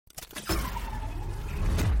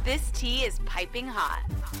This tea is piping hot.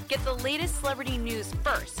 Get the latest celebrity news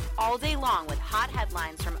first all day long with hot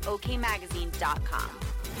headlines from okmagazine.com.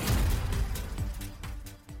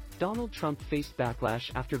 Donald Trump faced backlash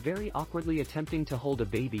after very awkwardly attempting to hold a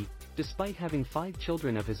baby, despite having 5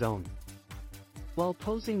 children of his own. While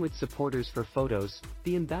posing with supporters for photos,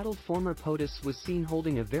 the embattled former POTUS was seen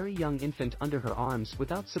holding a very young infant under her arms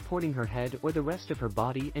without supporting her head or the rest of her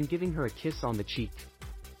body and giving her a kiss on the cheek.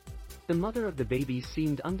 The mother of the baby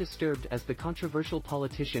seemed undisturbed as the controversial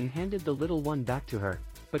politician handed the little one back to her,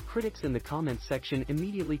 but critics in the comments section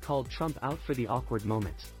immediately called Trump out for the awkward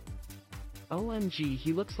moment. "OMG,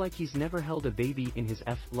 he looks like he's never held a baby in his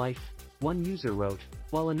life," one user wrote,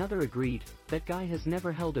 while another agreed, "That guy has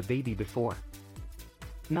never held a baby before.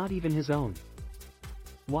 Not even his own.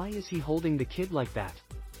 Why is he holding the kid like that?"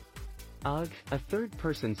 "Ugh," a third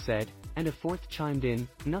person said, and a fourth chimed in,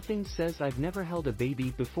 "Nothing says I've never held a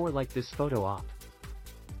baby before like this photo op.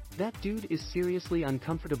 That dude is seriously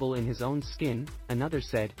uncomfortable in his own skin," another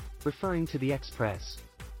said, referring to the ex-pres.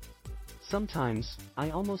 "Sometimes,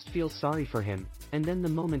 I almost feel sorry for him, and then the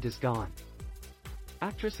moment is gone."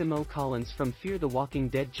 Actress Emo Collins from Fear the Walking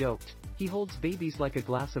Dead joked, "He holds babies like a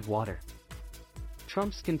glass of water."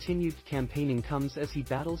 Trump's continued campaigning comes as he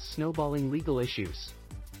battles snowballing legal issues.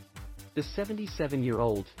 The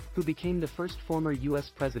 77-year-old, who became the first former U.S.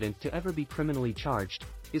 president to ever be criminally charged,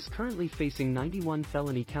 is currently facing 91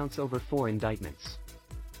 felony counts over 4 indictments.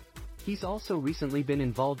 He's also recently been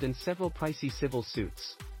involved in several pricey civil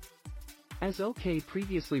suits. As OK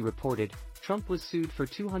previously reported, Trump was sued for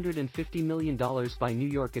 $250 million by New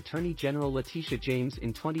York Attorney General Letitia James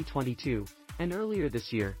in 2022, and earlier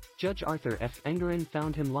this year, Judge Arthur F. Engoron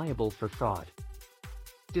found him liable for fraud.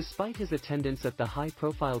 Despite his attendance at the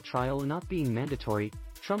high-profile trial not being mandatory,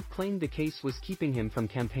 Trump claimed the case was keeping him from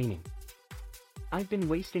campaigning. "I've been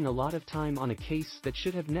wasting a lot of time on a case that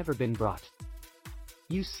should have never been brought.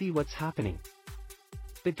 You see what's happening.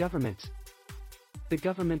 The government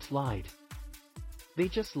lied. They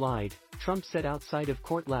just lied," Trump said outside of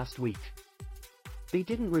court last week. "They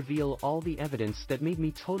didn't reveal all the evidence that made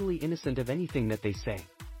me totally innocent of anything that they say.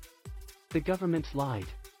 The government lied.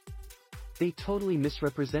 They totally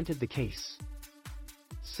misrepresented the case.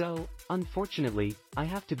 So, unfortunately, I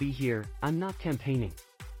have to be here, I'm not campaigning."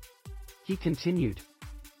 He continued,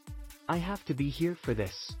 "I have to be here for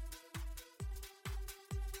this."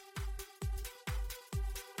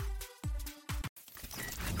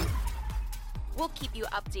 We'll keep you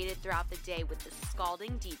updated throughout the day with the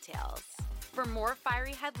scalding details. For more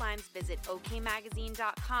fiery headlines, visit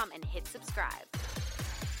okmagazine.com and hit subscribe.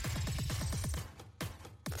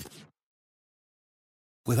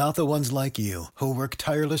 Without the ones like you, who work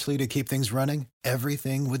tirelessly to keep things running,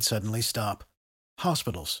 everything would suddenly stop.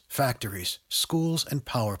 Hospitals, factories, schools, and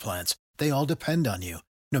power plants, they all depend on you.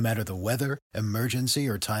 No matter the weather, emergency,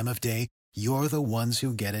 or time of day, you're the ones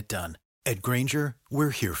who get it done. At Grainger,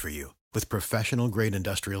 we're here for you with professional-grade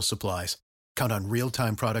industrial supplies. Count on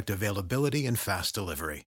real-time product availability and fast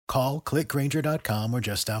delivery. Call, click Grainger.com, or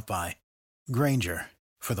just stop by. Grainger,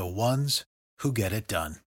 for the ones who get it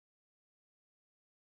done.